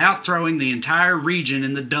South without throwing the entire region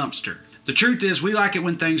in the dumpster. The truth is, we like it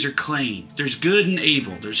when things are clean. There's good and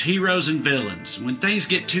evil. There's heroes and villains. When things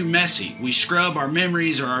get too messy, we scrub our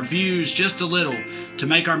memories or our views just a little to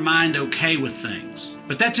make our mind okay with things.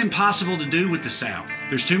 But that's impossible to do with the South.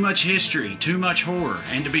 There's too much history, too much horror,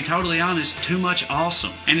 and to be totally honest, too much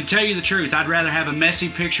awesome. And to tell you the truth, I'd rather have a messy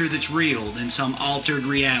picture that's real than some altered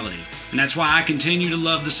reality. And that's why I continue to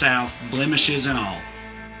love the South, blemishes and all.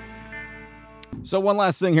 So one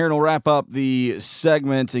last thing here, and we'll wrap up the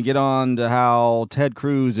segment and get on to how Ted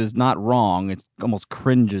Cruz is not wrong. It almost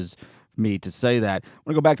cringes me to say that. I'm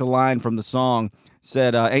going to go back to the line from the song.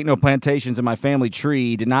 Said, ain't no plantations in my family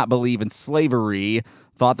tree, did not believe in slavery,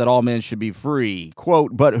 thought that all men should be free.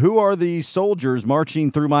 Quote, but who are these soldiers marching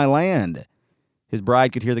through my land? His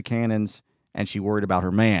bride could hear the cannons, and she worried about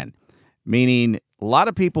her man. Meaning, a lot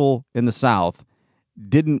of people in the South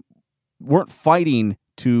weren't fighting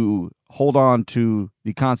to hold on to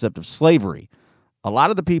the concept of slavery. A lot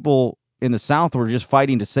of the people in the South were just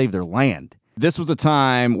fighting to save their land. This was a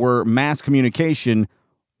time where mass communication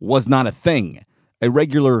was not a thing. A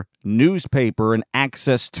regular newspaper and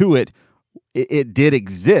access to it did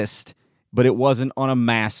exist, but it wasn't on a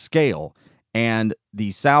mass scale. And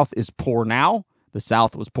the South is poor now. The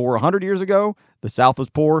South was poor 100 years ago. The South was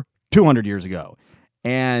poor 200 years ago.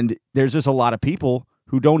 And there's just a lot of people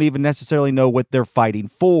who don't even necessarily know what they're fighting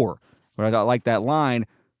for. But I like that line,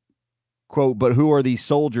 quote, but who are these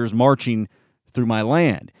soldiers marching through my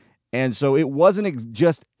land? And so it wasn't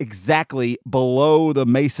just exactly below the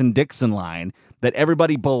Mason-Dixon line that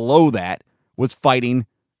everybody below that was fighting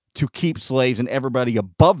to keep slaves and everybody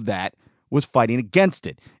above that was fighting against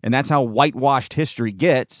it. And that's how whitewashed history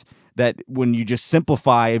gets, that when you just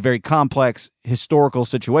simplify a very complex historical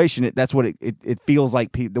situation, that's what it feels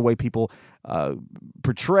like the way people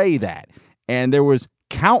portray that. And there was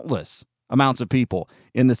countless amounts of people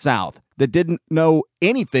in the South that didn't know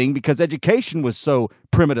anything because education was so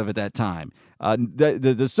primitive at that time.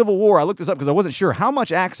 The Civil War, I looked this up because I wasn't sure how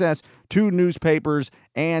much access to newspapers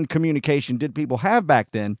and communication did people have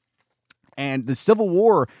back then. And the Civil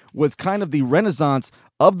War was kind of the renaissance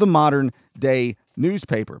of the modern day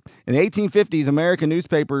newspaper. In the 1850s, American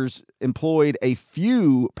newspapers employed a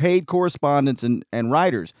few paid correspondents and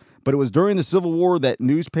writers, but it was during the Civil War that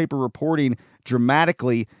newspaper reporting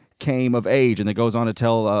dramatically came of age, and it goes on to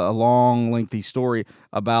tell a long, lengthy story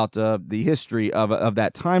about the history of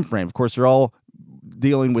that time frame. Of course, they're all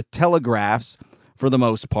dealing with telegraphs for the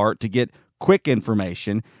most part to get quick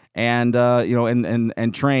information, and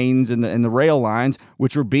and trains and the rail lines,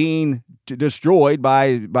 which were being destroyed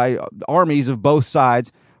by armies of both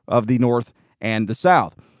sides of the North and the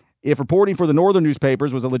South. If reporting for the northern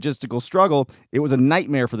newspapers was a logistical struggle, it was a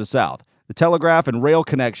nightmare for the South. The telegraph and rail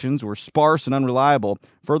connections were sparse and unreliable.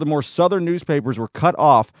 Furthermore, southern newspapers were cut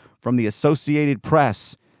off from the Associated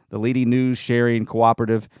Press, the leading news-sharing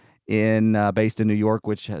cooperative based in New York,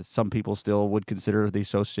 which some people still would consider the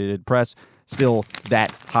Associated Press still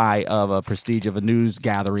that high of a prestige of a news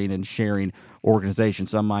gathering and sharing organization.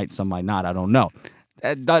 Some might not. I don't know.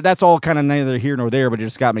 That's all kind of neither here nor there, but it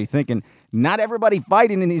just got me thinking, not everybody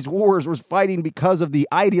fighting in these wars was fighting because of the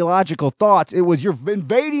ideological thoughts. It was, you're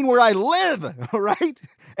invading where I live, right?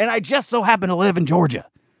 And I just so happen to live in Georgia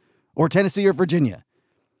or Tennessee or Virginia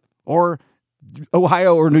or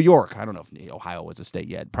Ohio or New York. I don't know if Ohio was a state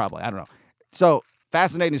yet. Probably. I don't know. So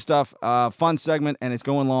fascinating stuff. Fun segment, and it's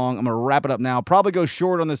going long. I'm going to wrap it up now. Probably go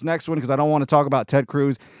short on this next one because I don't want to talk about Ted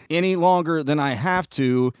Cruz any longer than I have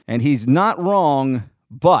to. And he's not wrong,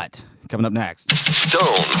 but coming up next. Stone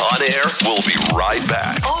on Air will be right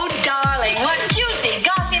back. Oh, darling, what juicy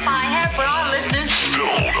gossip I have for our listeners.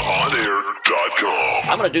 StoneOnAir.com.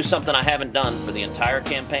 I'm going to do something I haven't done for the entire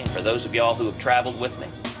campaign. For those of y'all who have traveled with me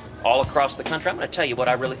all across the country, I'm going to tell you what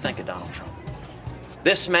I really think of Donald Trump.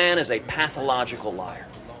 This man is a pathological liar.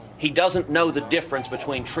 He doesn't know the difference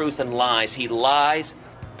between truth and lies. He lies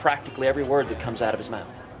practically every word that comes out of his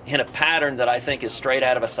mouth in a pattern that I think is straight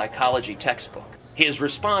out of a psychology textbook. His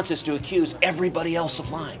response is to accuse everybody else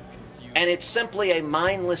of lying. And it's simply a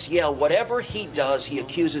mindless yell. Whatever he does, he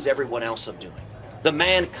accuses everyone else of doing. The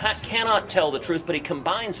man cannot tell the truth, but he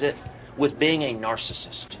combines it with being a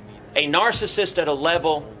narcissist. A narcissist at a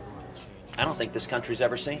level I don't think this country's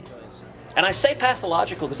ever seen. And I say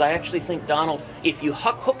pathological because I actually think Donald, if you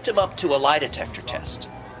hooked him up to a lie detector test,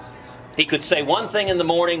 he could say one thing in the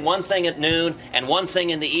morning, one thing at noon, and one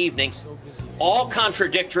thing in the evening, all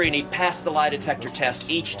contradictory, and he'd pass the lie detector test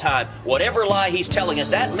each time. Whatever lie he's telling at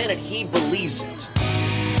that minute, he believes it.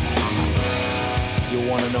 You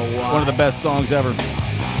want to know why? One of the best songs ever.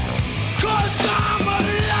 'Cause I'm a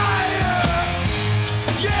liar.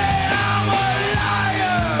 Yeah, I'm a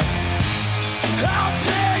liar. I'll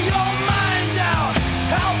tear your mind out.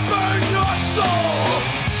 I'll burn your soul.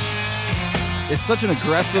 It's such an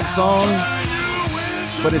aggressive song,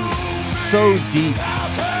 but it's so deep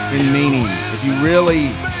in meaning if you really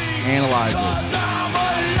analyze it.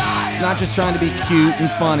 It's not just trying to be cute and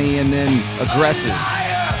funny and then aggressive.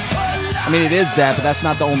 I mean, it is that, but that's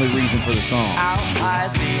not the only reason for the song.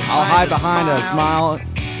 I'll hide behind a smile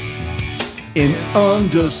in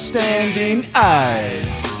understanding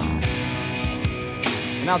eyes.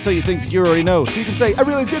 And I'll tell you things that you already know. So you can say, I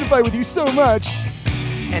really identify with you so much.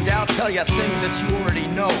 And I'll tell you things that you already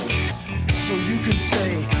know. So you can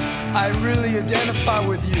say, I really identify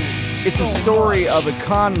with you. It's a story of a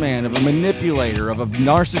con man, of a manipulator, of a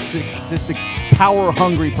narcissistic,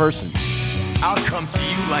 power-hungry person. I'll come to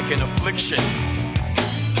you like an affliction,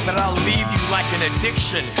 but I'll leave you like an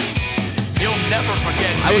addiction. You'll never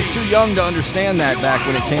forget me. I was too young to understand that back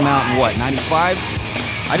when it came out in, what, 95?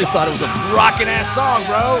 I just thought it was a rockin'-ass song,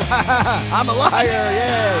 bro. I'm a liar,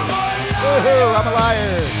 yeah. Woohoo, I'm a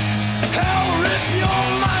liar.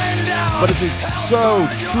 But it's a so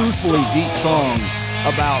truthfully deep song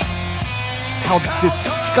about how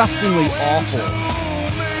disgustingly awful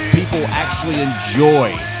people actually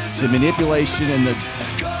enjoy the manipulation and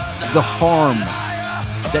the harm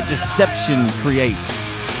that deception creates.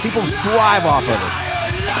 People thrive off of it.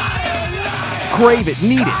 Crave it,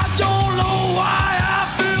 need it. I don't know why I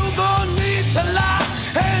feel the need to lie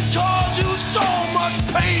and cause you so much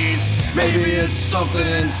pain. Maybe it's something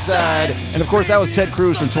inside. And of course, that was Ted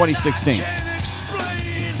Cruz from 2016.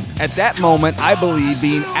 At that moment, I believe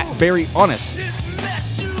being very honest.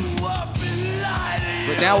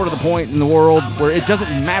 But now we're to the point in the world where it doesn't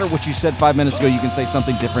matter what you said 5 minutes ago, you can say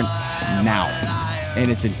something different now.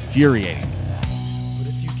 And it's infuriating. But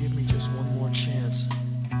if you give me just one more chance,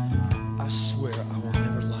 I swear I will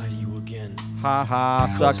never lie to you again. Ha ha,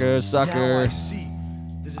 sucker, sucker.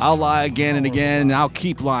 I'll lie again and again, and I'll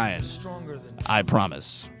keep lying. I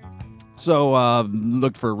promise. So,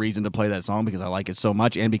 looked for a reason to play that song because I like it so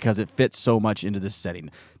much and because it fits so much into this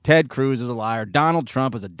setting. Ted Cruz is a liar. Donald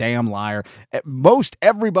Trump is a damn liar. Most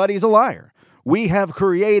everybody's a liar. We have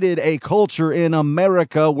created a culture in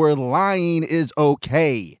America where lying is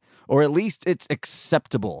okay, or at least it's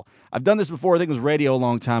acceptable. I've done this before. I think it was radio a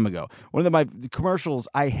long time ago. One of my commercials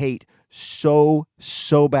I hate so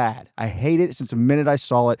bad. I hate it since the minute I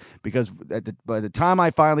saw it because by the time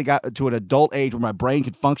I finally got to an adult age where my brain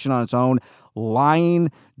could function on its own,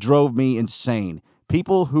 lying drove me insane.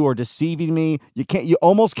 People who are deceiving me, you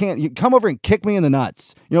come over and kick me in the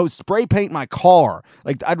nuts. Spray paint my car.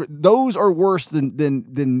 Like those are worse than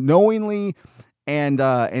knowingly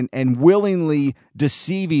and willingly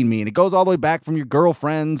deceiving me. And it goes all the way back from your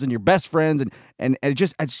girlfriends and your best friends. And I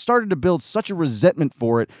started to build such a resentment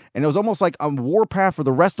for it. And it was almost like on warpath for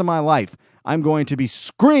the rest of my life. I'm going to be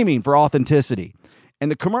screaming for authenticity. And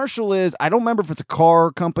the commercial is, I don't remember if it's a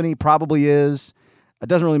car company, probably is. It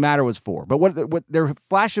doesn't really matter what it's for. But what they're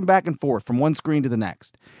flashing back and forth from one screen to the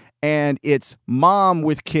next. And it's mom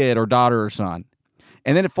with kid or daughter or son.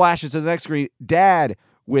 And then it flashes to the next screen, dad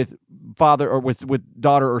with father or with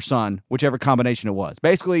daughter or son, whichever combination it was.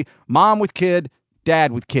 Basically, mom with kid,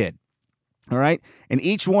 dad with kid. All right? And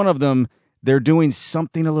each one of them, they're doing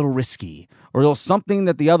something a little risky or something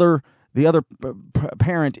that the other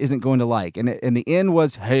parent isn't going to like. And the end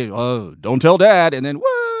was, hey, don't tell dad. And then,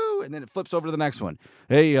 whoa, and then it flips over to the next one.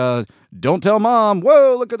 Hey, don't tell mom.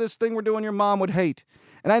 Whoa, look at this thing we're doing your mom would hate.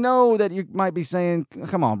 And I know that you might be saying,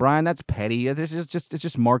 come on, Brian, that's petty. It's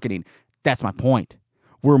just marketing. That's my point.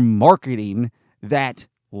 We're marketing that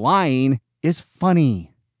lying is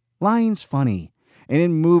funny. Lying's funny. And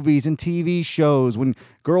in movies and TV shows, when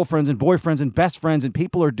girlfriends and boyfriends and best friends and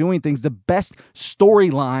people are doing things, the best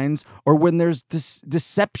storylines are when there's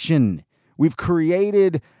deception. We've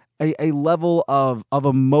created a level of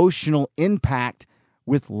emotional impact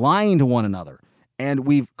with lying to one another. And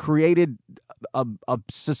we've created a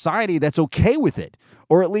society that's okay with it,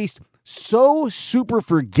 or at least so super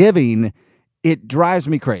forgiving, it drives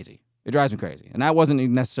me crazy. It drives me crazy. And that wasn't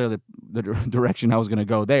necessarily the direction I was going to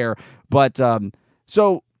go there. But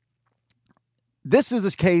so this is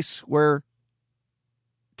this case where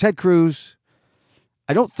Ted Cruz,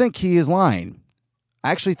 I don't think he is lying.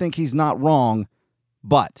 I actually think he's not wrong,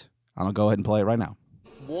 but I'll go ahead and play it right now.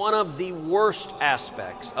 One of the worst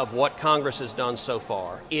aspects of what Congress has done so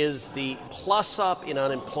far is the plus up in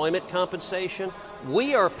unemployment compensation.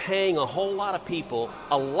 We are paying a whole lot of people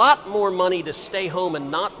a lot more money to stay home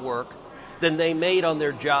and not work than they made on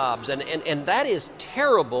their jobs. And that is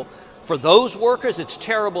terrible for those workers. It's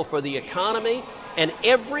terrible for the economy. And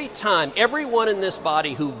every time, everyone in this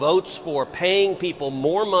body who votes for paying people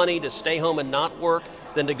more money to stay home and not work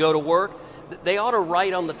than to go to work, they ought to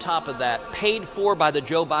write on the top of that, paid for by the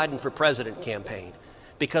Joe Biden for President campaign.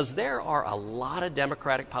 Because there are a lot of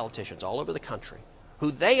Democratic politicians all over the country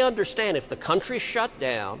who they understand if the country's shut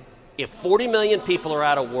down, if 40 million people are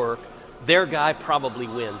out of work, their guy probably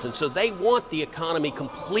wins. And so they want the economy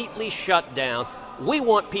completely shut down. We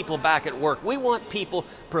want people back at work. We want people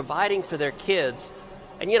providing for their kids.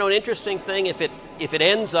 And, an interesting thing, if it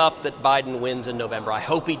ends up that Biden wins in November, I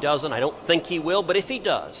hope he doesn't. I don't think he will. But if he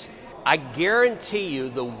does, I guarantee you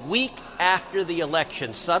the week after the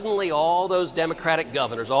election, suddenly all those Democratic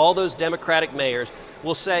governors, all those Democratic mayors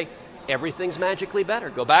will say, everything's magically better.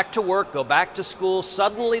 Go back to work, go back to school.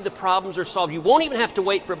 Suddenly the problems are solved. You won't even have to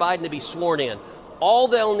wait for Biden to be sworn in. All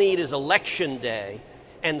they'll need is election day,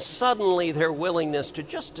 and suddenly their willingness to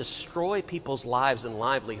just destroy people's lives and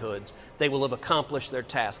livelihoods, they will have accomplished their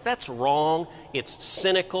task. That's wrong. It's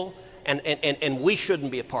cynical, and we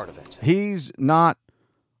shouldn't be a part of it. He's not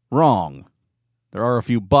wrong. There are a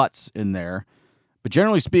few buts in there, but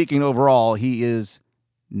generally speaking, overall, he is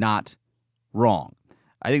not wrong.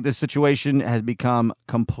 I think this situation has become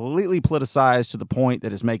completely politicized to the point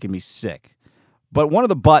that it's making me sick. But one of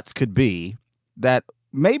the buts could be that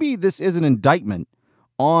maybe this is an indictment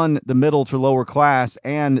on the middle to lower class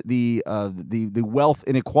and the wealth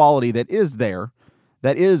inequality that is there,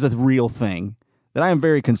 that is a real thing that I am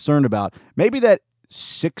very concerned about. Maybe that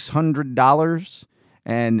 $600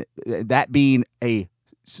 and that being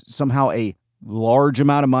somehow a large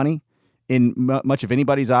amount of money in much of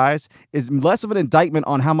anybody's eyes is less of an indictment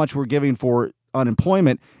on how much we're giving for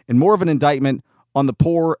unemployment and more of an indictment on the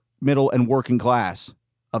poor, middle, and working class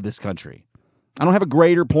of this country. I don't have a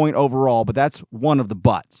greater point overall, but that's one of the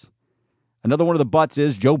buts. Another one of the buts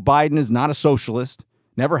is Joe Biden is not a socialist,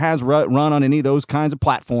 never has run on any of those kinds of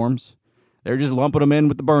platforms. They're just lumping him in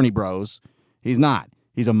with the Bernie bros. He's not.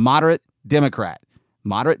 He's a moderate Democrat.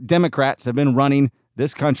 Moderate Democrats have been running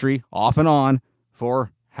this country off and on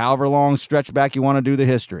for however long stretch back you want to do the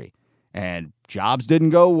history. And jobs didn't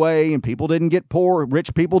go away and people didn't get poor.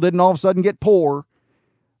 Rich people didn't all of a sudden get poor.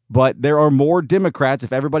 But there are more Democrats.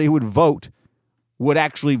 If everybody who would vote would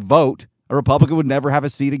actually vote, a Republican would never have a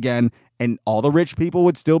seat again, and all the rich people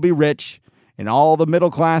would still be rich, and all the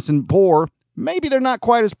middle class and poor, maybe they're not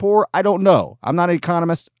quite as poor. I don't know. I'm not an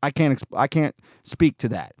economist. I can't speak to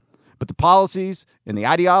that. But the policies and the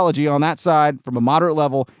ideology on that side from a moderate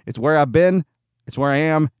level, it's where I've been, it's where I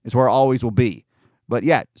am, it's where I always will be. But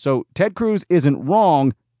yeah, so Ted Cruz isn't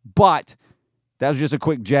wrong, but that was just a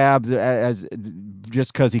quick jab as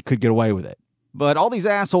just because he could get away with it. But all these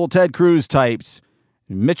asshole Ted Cruz types,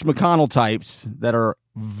 Mitch McConnell types that are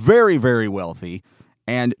very, very wealthy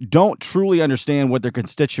and don't truly understand what their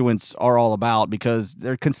constituents are all about because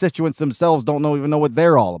their constituents themselves don't even know what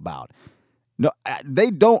they're all about. No,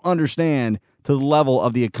 they don't understand to the level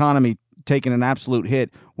of the economy taking an absolute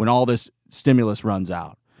hit when all this stimulus runs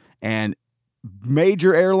out. And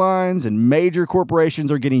major airlines and major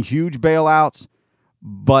corporations are getting huge bailouts,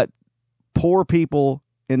 but poor people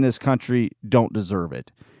in this country don't deserve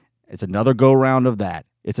it. It's another go-round of that.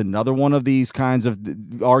 It's another one of these kinds of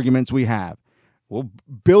arguments we have. Well,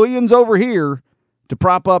 billions over here to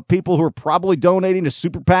prop up people who are probably donating to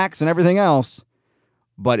super PACs and everything else.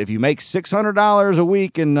 But if you make $600 a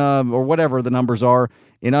week in, or whatever the numbers are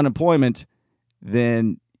in unemployment,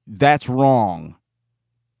 then that's wrong.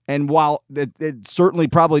 And while it certainly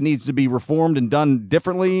probably needs to be reformed and done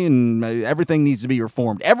differently, and everything needs to be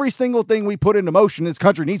reformed, every single thing we put into motion in this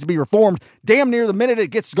country needs to be reformed damn near the minute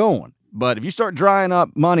it gets going. But if you start drying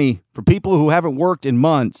up money for people who haven't worked in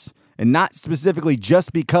months, and not specifically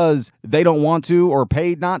just because they don't want to or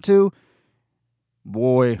paid not to,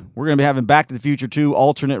 boy, we're going to be having Back to the Future 2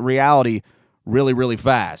 alternate reality really, really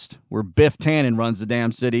fast, where Biff Tannen runs the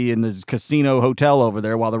damn city in this casino hotel over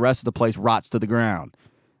there while the rest of the place rots to the ground.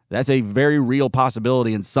 That's a very real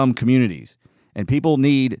possibility in some communities. And people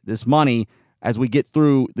need this money as we get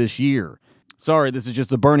through this year. Sorry, this is just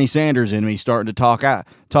the Bernie Sanders in me starting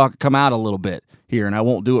to come out a little bit here, and I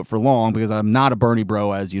won't do it for long because I'm not a Bernie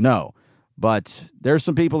bro, as you know. But there's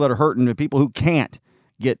some people that are hurting, the people who can't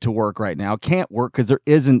get to work right now, can't work because there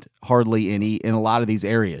isn't hardly any in a lot of these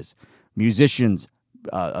areas. Musicians,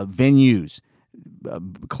 venues,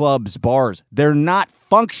 clubs, bars, they're not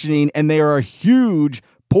functioning, and they are a huge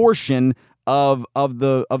portion of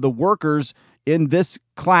the workers in this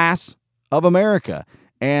class of America.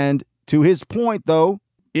 And to his point, though,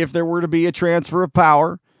 if there were to be a transfer of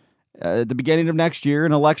power at the beginning of next year,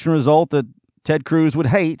 an election result that Ted Cruz would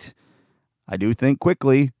hate, I do think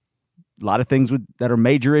quickly a lot of things that are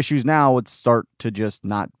major issues now would start to just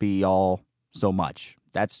not be all so much.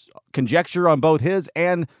 That's conjecture on both his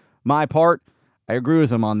and my part. I agree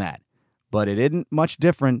with him on that. But it isn't much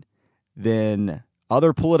different than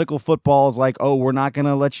other political footballs like, oh, we're not going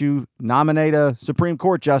to let you nominate a Supreme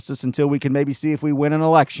Court justice until we can maybe see if we win an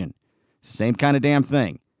election. It's the same kind of damn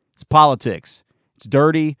thing. It's politics. It's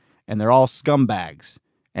dirty, and they're all scumbags.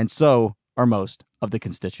 And so are most of the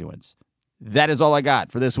constituents. That is all I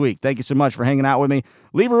got for this week. Thank you so much for hanging out with me.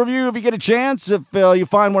 Leave a review if you get a chance. If you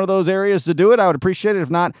find one of those areas to do it, I would appreciate it.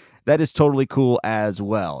 If not, that is totally cool as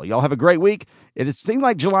well. Y'all have a great week. It seemed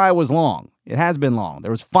like July was long. It has been long.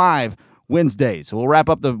 There was 5 Wednesdays. So we'll wrap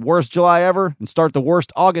up the worst July ever and start the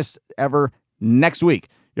worst August ever next week.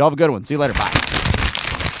 Y'all have a good one. See you later. Bye.